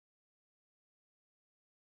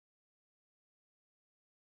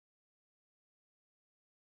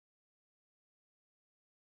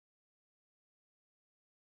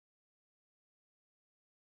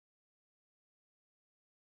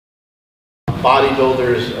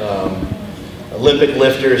bodybuilders, Olympic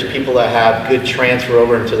lifters, people that have good transfer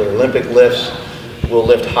over into their Olympic lifts will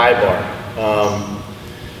lift high bar.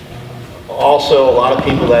 Also, a lot of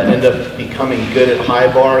people that end up becoming good at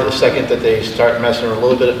high bar, the second that they start messing a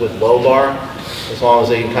little bit with low bar, as long as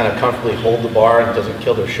they can kind of comfortably hold the bar and it doesn't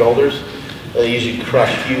kill their shoulders, they usually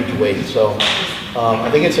crush huge weight. So I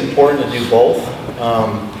think it's important to do both.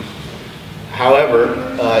 However,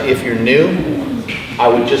 if you're new, I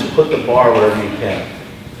would just put the bar wherever you can,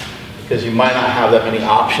 because you might not have that many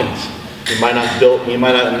options. You might not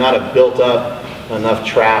have built up enough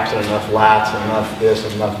traps and enough lats and enough this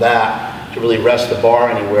and enough that to really rest the bar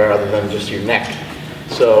anywhere other than just your neck.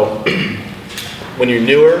 So when you're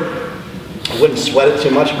newer, I wouldn't sweat it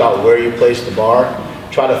too much about where you place the bar.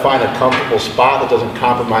 Try to find a comfortable spot that doesn't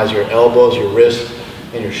compromise your elbows, your wrists,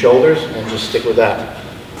 and your shoulders, and just stick with that.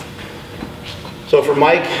 So for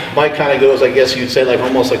Mike kind of goes, I guess you'd say, like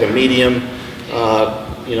almost like a medium,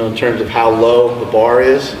 you know, in terms of how low the bar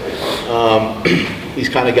is. He's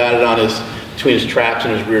kind of got it on between his traps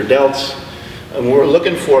and his rear delts. And what we're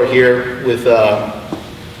looking for here with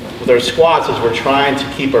our squats is we're trying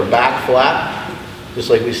to keep our back flat, just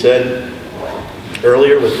like we said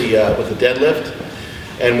earlier with the deadlift.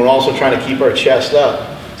 And we're also trying to keep our chest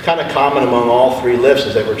up. It's kind of common among all three lifts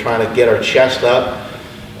is that we're trying to get our chest up.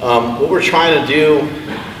 What we're trying to do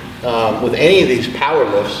with any of these power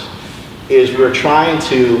lifts is we're trying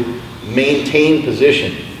to maintain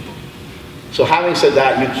position. So having said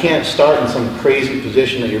that, you can't start in some crazy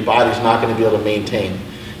position that your body's not going to be able to maintain.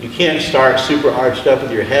 You can't start super arched up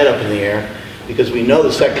with your head up in the air, because we know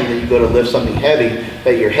the second that you go to lift something heavy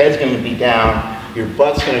that your head's going to be down, your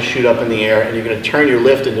butt's going to shoot up in the air, and you're going to turn your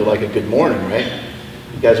lift into like a good morning, right?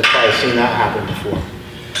 You guys have probably seen that happen before.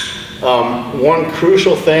 One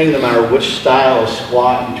crucial thing, no matter which style of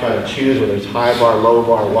squat you try to choose, whether it's high bar, low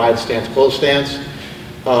bar, wide stance, closed stance,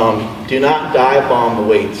 do not dive bomb the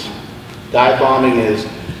weights. Dive bombing is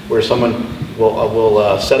where someone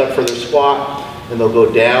will set up for their squat and they'll go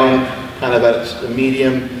down kind of at a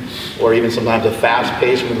medium or even sometimes a fast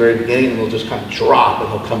pace from the very beginning, and they'll just kind of drop and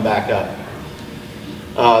they'll come back up.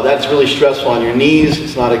 That's really stressful on your knees.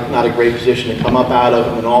 It's not a great position to come up out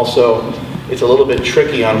of, and also it's a little bit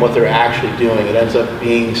tricky on what they're actually doing. It ends up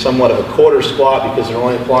being somewhat of a quarter squat because they're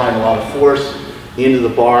only applying a lot of force into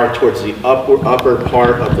the bar towards the upper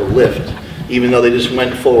part of the lift. Even though they just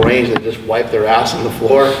went full range, they just wiped their ass on the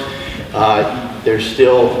floor, they're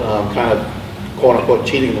still kind of quote unquote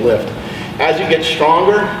cheating the lift. As you get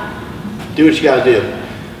stronger, do what you gotta do.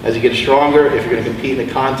 As you get stronger, if you're gonna compete in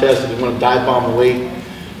a contest, if you wanna dive bomb the weight,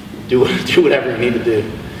 do whatever you need to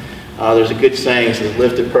do. There's a good saying, it says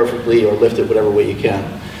lift it perfectly or lift it whatever way you can.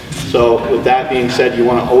 So with that being said, you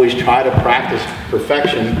wanna always try to practice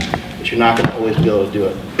perfection, but you're not gonna always be able to do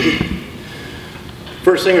it.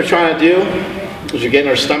 First thing we're trying to do is we're getting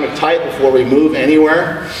our stomach tight before we move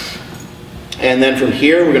anywhere. And then from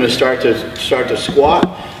here, we're going to start to squat.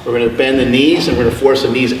 We're going to bend the knees and we're going to force the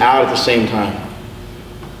knees out at the same time.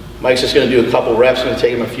 Mike's just going to do a couple reps. It's going to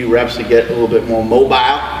take him a few reps to get a little bit more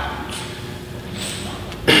mobile.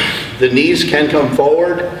 The knees can come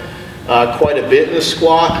forward quite a bit in the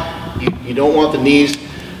squat. You don't want the knees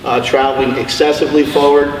traveling excessively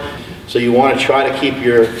forward. So you want to try to keep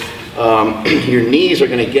your knees are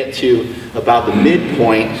going to get to about the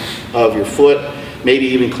midpoint of your foot, maybe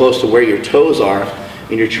even close to where your toes are,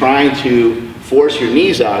 and you're trying to force your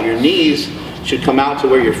knees out. Your knees should come out to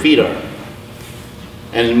where your feet are.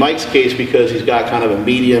 And in Mike's case, because he's got kind of a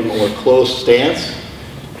medium or close stance,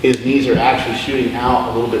 his knees are actually shooting out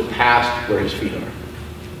a little bit past where his feet are.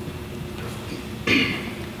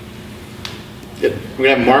 Good. We're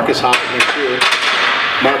going to have Marcus hop in here too.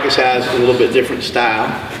 Marcus has a little bit different style.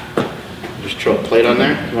 Just throw a plate on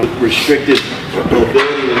there. You want restricted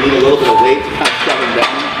mobility, you need a little bit of weight to kind of shove him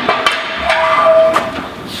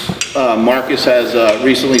down. Marcus has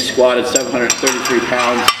recently squatted 733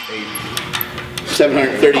 pounds,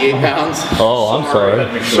 738 pounds. Oh, I'm sorry.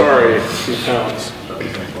 Sorry. Pounds.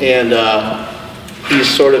 And he's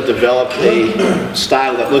sort of developed a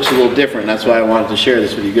style that looks a little different. That's why I wanted to share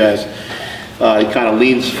this with you guys. He kind of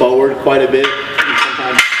leans forward quite a bit.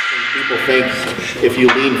 Sometimes people think if you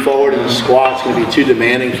lean forward in the squat, it's going to be too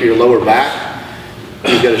demanding for your lower back.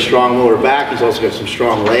 He's got a strong lower back. He's also got some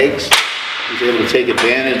strong legs. He's able to take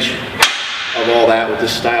advantage of all that with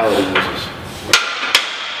this style that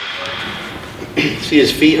he uses. See,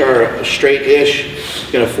 his feet are straight-ish.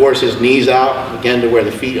 He's going to force his knees out, again, to where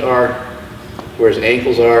the feet are, where his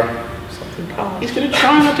ankles are. He's going to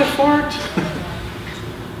try not to fart.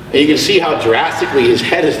 And you can see how drastically his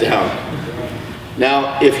head is down.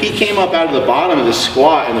 Now, if he came up out of the bottom of the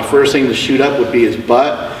squat and the first thing to shoot up would be his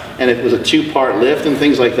butt, and it was a 2-part lift and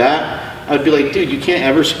things like that, I'd be like, dude, you can't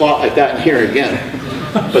ever squat like that in here again.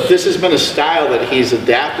 But this has been a style that he's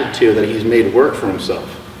adapted to, that he's made work for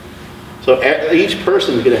himself. So each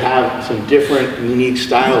person is going to have some different, unique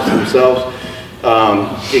styles to themselves.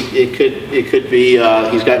 It could be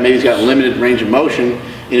maybe he's got limited range of motion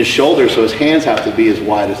in his shoulders, so his hands have to be as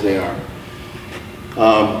wide as they are.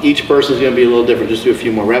 Each person is going to be a little different. Just do a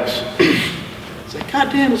few more reps. It's like, God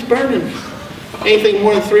damn, it's burning. Anything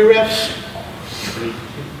more than 3 reps?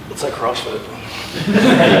 It's like CrossFit.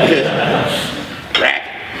 Rack.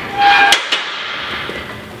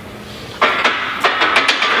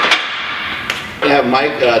 Have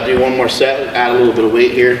Mike do one more set, add a little bit of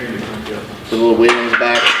weight here. Put a little weight on his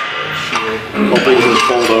back. Hopefully he doesn't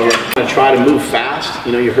fold over. I'm going to try to move fast.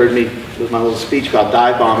 You know, you heard me with my little speech about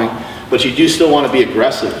dive bombing, but you do still want to be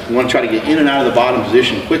aggressive. You want to try to get in and out of the bottom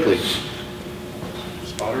position quickly.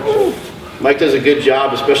 Mike does a good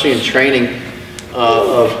job, especially in training,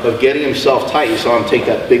 of getting himself tight. You saw him take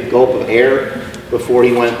that big gulp of air before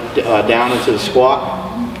he went down into the squat.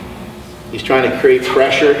 He's trying to create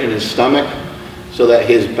pressure in his stomach so that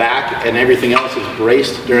his back and everything else is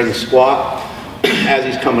braced during the squat. As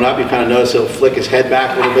he's coming up, you kind of notice he'll flick his head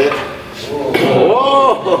back a little bit.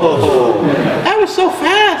 Whoa! That was so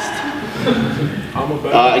fast!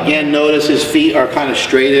 Again, notice his feet are kind of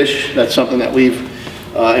straightish. That's something that we've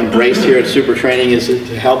embraced here at Super Training, is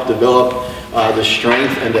to help develop the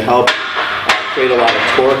strength and to help create a lot of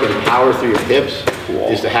torque and power through your hips,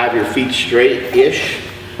 is to have your feet straight-ish.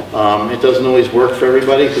 It doesn't always work for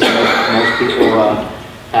everybody, because most people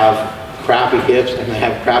have crappy hips and they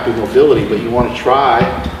have crappy mobility, but you want to try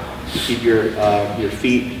to keep your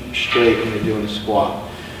feet straight when you're doing a squat.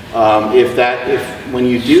 When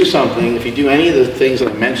you do something, if you do any of the things that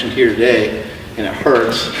I mentioned here today and it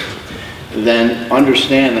hurts, then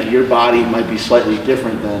understand that your body might be slightly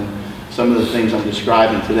different than some of the things I'm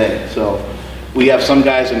describing today. So we have some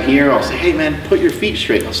guys in here, I'll say, hey man, put your feet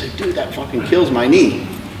straight. I'll say, dude, that fucking kills my knee.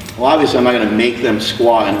 Well, obviously I'm not going to make them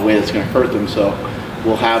squat in a way that's going to hurt them, so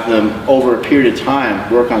we'll have them, over a period of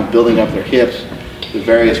time, work on building up their hips. The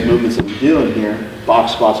various movements that we do in here,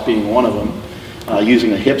 box squats being one of them,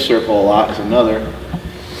 using a hip circle a lot is another.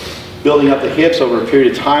 Building up the hips over a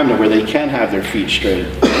period of time to where they can have their feet straight.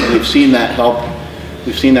 We've seen that help.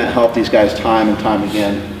 We've seen that help these guys time and time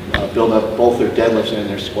again build up both their deadlifts and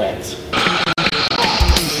their squats.